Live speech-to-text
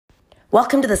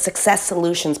Welcome to the Success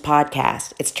Solutions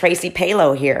Podcast. It's Tracy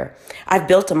Palo here. I've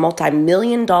built a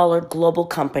multi-million-dollar global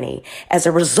company as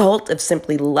a result of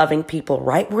simply loving people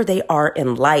right where they are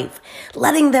in life,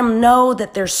 letting them know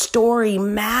that their story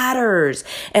matters,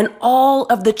 and all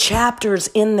of the chapters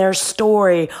in their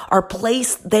story are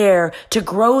placed there to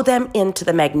grow them into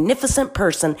the magnificent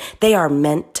person they are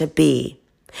meant to be.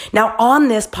 Now, on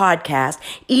this podcast,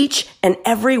 each and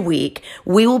every week,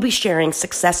 we will be sharing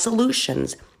success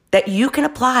solutions that you can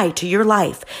apply to your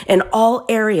life in all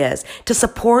areas to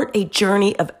support a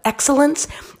journey of excellence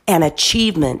and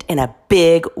achievement in a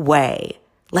big way.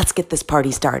 Let's get this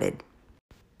party started.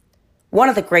 One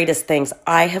of the greatest things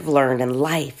I have learned in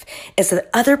life is that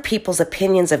other people's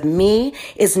opinions of me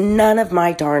is none of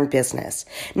my darn business.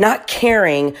 Not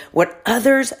caring what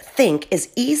others think is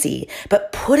easy,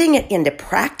 but putting it into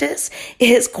practice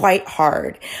is quite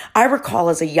hard. I recall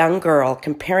as a young girl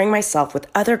comparing myself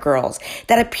with other girls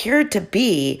that appeared to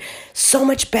be so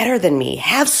much better than me,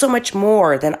 have so much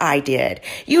more than I did.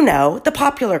 You know, the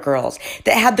popular girls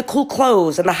that had the cool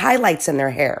clothes and the highlights in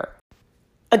their hair.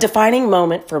 A defining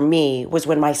moment for me was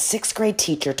when my sixth grade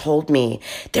teacher told me,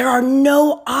 "There are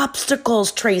no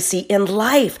obstacles, Tracy, in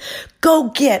life. Go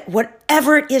get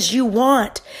whatever it is you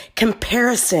want.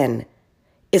 Comparison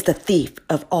is the thief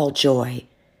of all joy,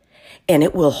 and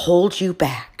it will hold you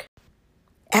back."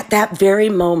 At that very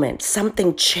moment,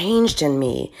 something changed in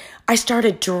me. I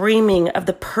started dreaming of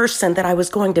the person that I was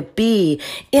going to be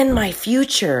in my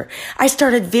future. I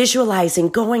started visualizing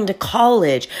going to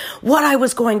college, what I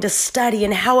was going to study,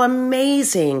 and how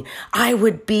amazing I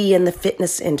would be in the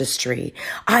fitness industry.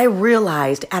 I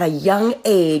realized at a young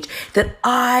age that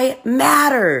I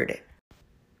mattered.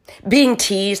 Being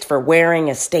teased for wearing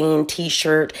a stained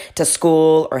t-shirt to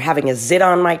school or having a zit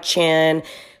on my chin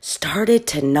started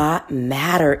to not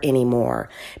matter anymore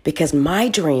because my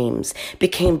dreams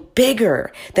became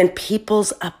bigger than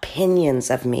people's opinions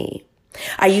of me.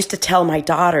 I used to tell my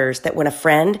daughters that when a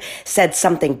friend said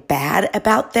something bad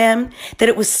about them, that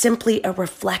it was simply a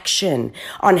reflection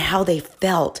on how they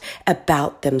felt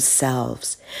about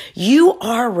themselves. You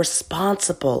are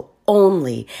responsible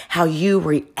only how you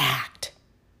react.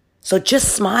 So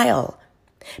just smile,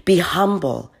 be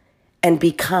humble, and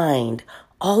be kind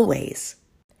always.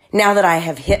 Now that I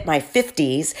have hit my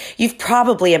 50s, you've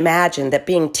probably imagined that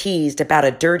being teased about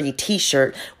a dirty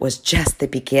t-shirt was just the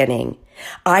beginning.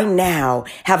 I now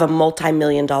have a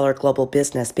multi-million-dollar global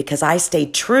business because I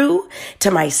stayed true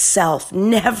to myself,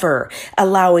 never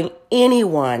allowing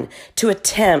anyone to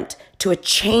attempt to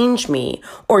change me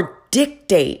or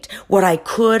dictate what I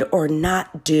could or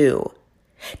not do.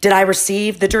 Did I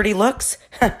receive the dirty looks?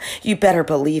 You better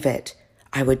believe it.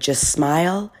 I would just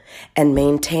smile and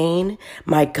maintain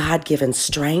my God-given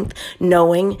strength,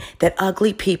 knowing that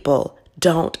ugly people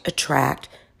don't attract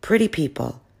pretty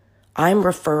people. I'm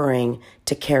referring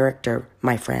to character,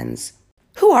 my friends.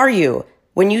 Who are you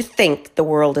when you think the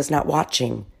world is not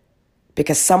watching?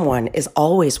 Because someone is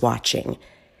always watching.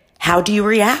 How do you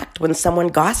react when someone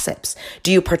gossips?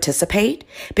 Do you participate?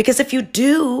 Because if you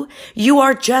do, you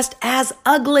are just as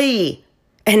ugly.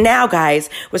 And now, guys,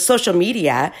 with social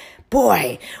media,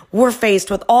 boy, we're faced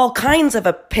with all kinds of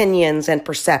opinions and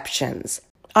perceptions.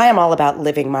 I am all about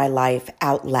living my life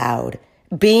out loud,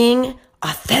 being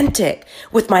authentic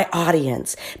with my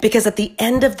audience, because at the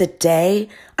end of the day,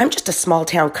 I'm just a small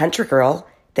town country girl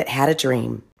that had a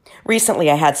dream.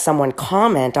 Recently, I had someone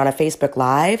comment on a Facebook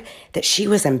Live that she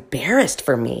was embarrassed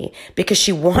for me because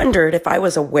she wondered if I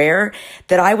was aware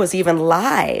that I was even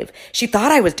live. She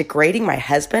thought I was degrading my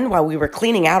husband while we were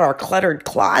cleaning out our cluttered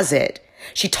closet.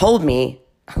 She told me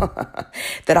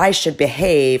that I should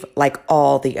behave like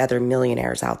all the other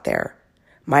millionaires out there.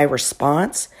 My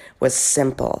response was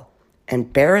simple.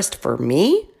 Embarrassed for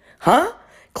me? Huh?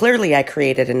 Clearly, I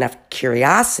created enough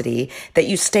curiosity that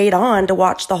you stayed on to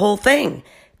watch the whole thing.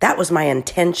 That was my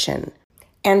intention.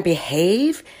 And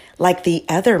behave like the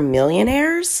other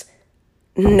millionaires?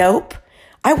 Nope.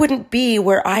 I wouldn't be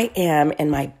where I am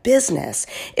in my business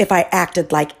if I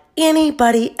acted like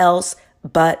anybody else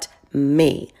but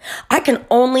me. I can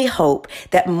only hope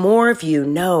that more of you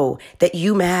know that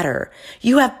you matter.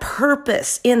 You have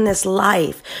purpose in this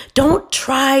life. Don't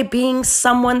try being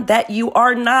someone that you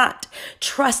are not.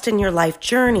 Trust in your life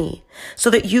journey so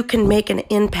that you can make an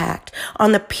impact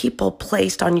on the people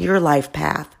placed on your life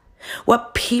path.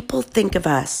 What people think of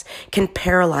us can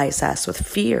paralyze us with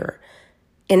fear,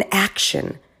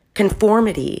 inaction,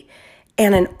 conformity,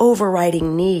 and an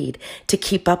overriding need to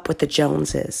keep up with the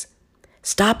Joneses.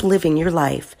 Stop living your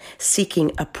life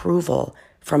seeking approval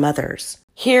from others.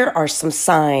 Here are some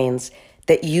signs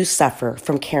that you suffer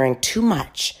from caring too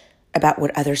much about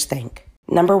what others think.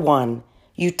 Number 1,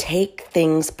 you take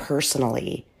things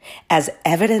personally. As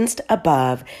evidenced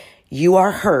above, you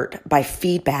are hurt by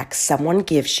feedback someone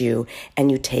gives you and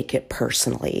you take it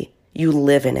personally. You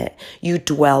live in it. You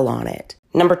dwell on it.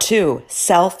 Number 2,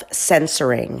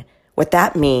 self-censoring. What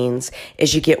that means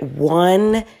is you get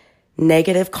one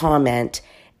negative comment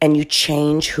and you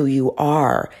change who you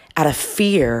are out of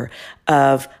fear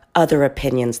of other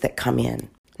opinions that come in.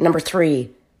 Number 3,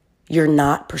 you're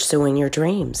not pursuing your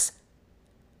dreams.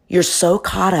 You're so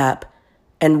caught up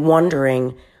and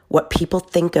wondering what people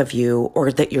think of you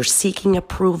or that you're seeking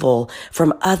approval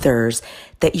from others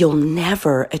that you'll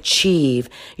never achieve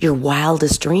your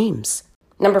wildest dreams.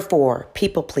 Number 4,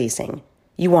 people pleasing.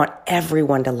 You want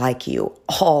everyone to like you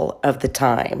all of the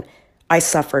time. I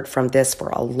suffered from this for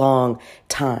a long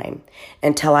time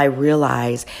until I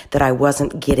realized that I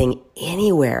wasn't getting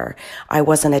anywhere. I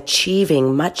wasn't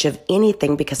achieving much of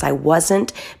anything because I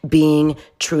wasn't being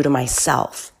true to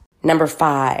myself. Number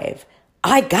 5,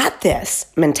 I got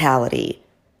this mentality.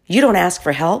 You don't ask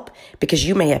for help because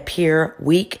you may appear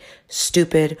weak,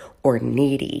 stupid, or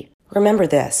needy. Remember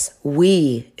this,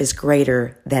 we is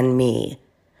greater than me.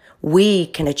 We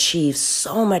can achieve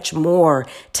so much more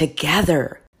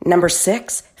together. Number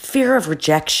 6, fear of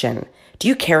rejection. Do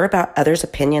you care about others'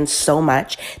 opinions so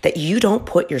much that you don't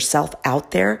put yourself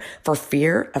out there for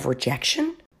fear of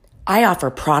rejection? I offer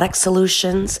product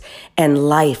solutions and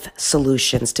life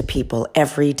solutions to people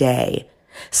every day.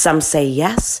 Some say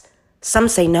yes, some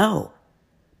say no.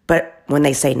 But when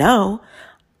they say no,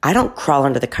 I don't crawl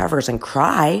under the covers and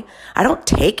cry. I don't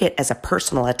take it as a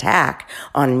personal attack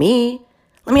on me.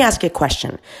 Let me ask you a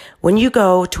question. When you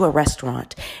go to a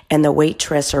restaurant and the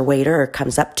waitress or waiter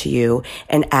comes up to you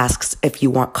and asks if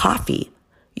you want coffee,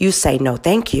 you say no,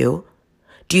 thank you.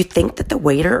 Do you think that the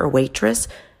waiter or waitress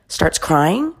starts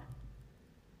crying?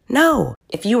 No.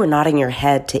 If you are nodding your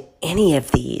head to any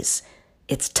of these,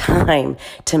 it's time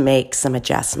to make some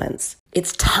adjustments.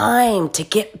 It's time to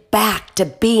get back to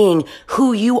being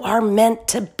who you are meant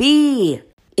to be.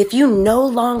 If you no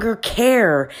longer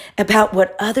care about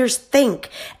what others think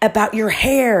about your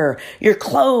hair, your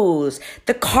clothes,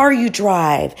 the car you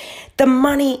drive, the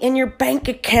money in your bank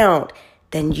account,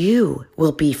 then you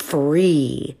will be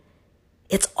free.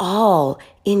 It's all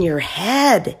in your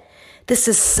head. This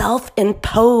is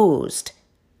self-imposed.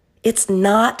 It's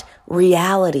not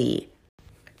reality.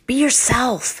 Be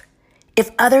yourself.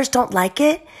 If others don't like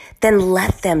it, then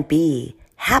let them be.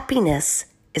 Happiness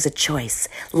is a choice.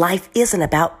 Life isn't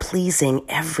about pleasing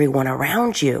everyone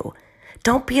around you.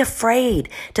 Don't be afraid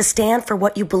to stand for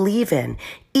what you believe in,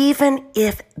 even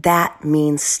if that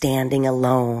means standing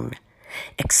alone.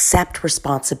 Accept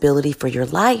responsibility for your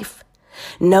life.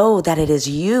 Know that it is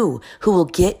you who will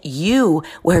get you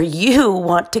where you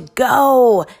want to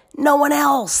go, no one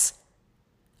else.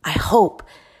 I hope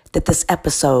that this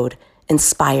episode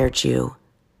inspired you.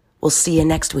 We'll see you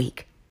next week.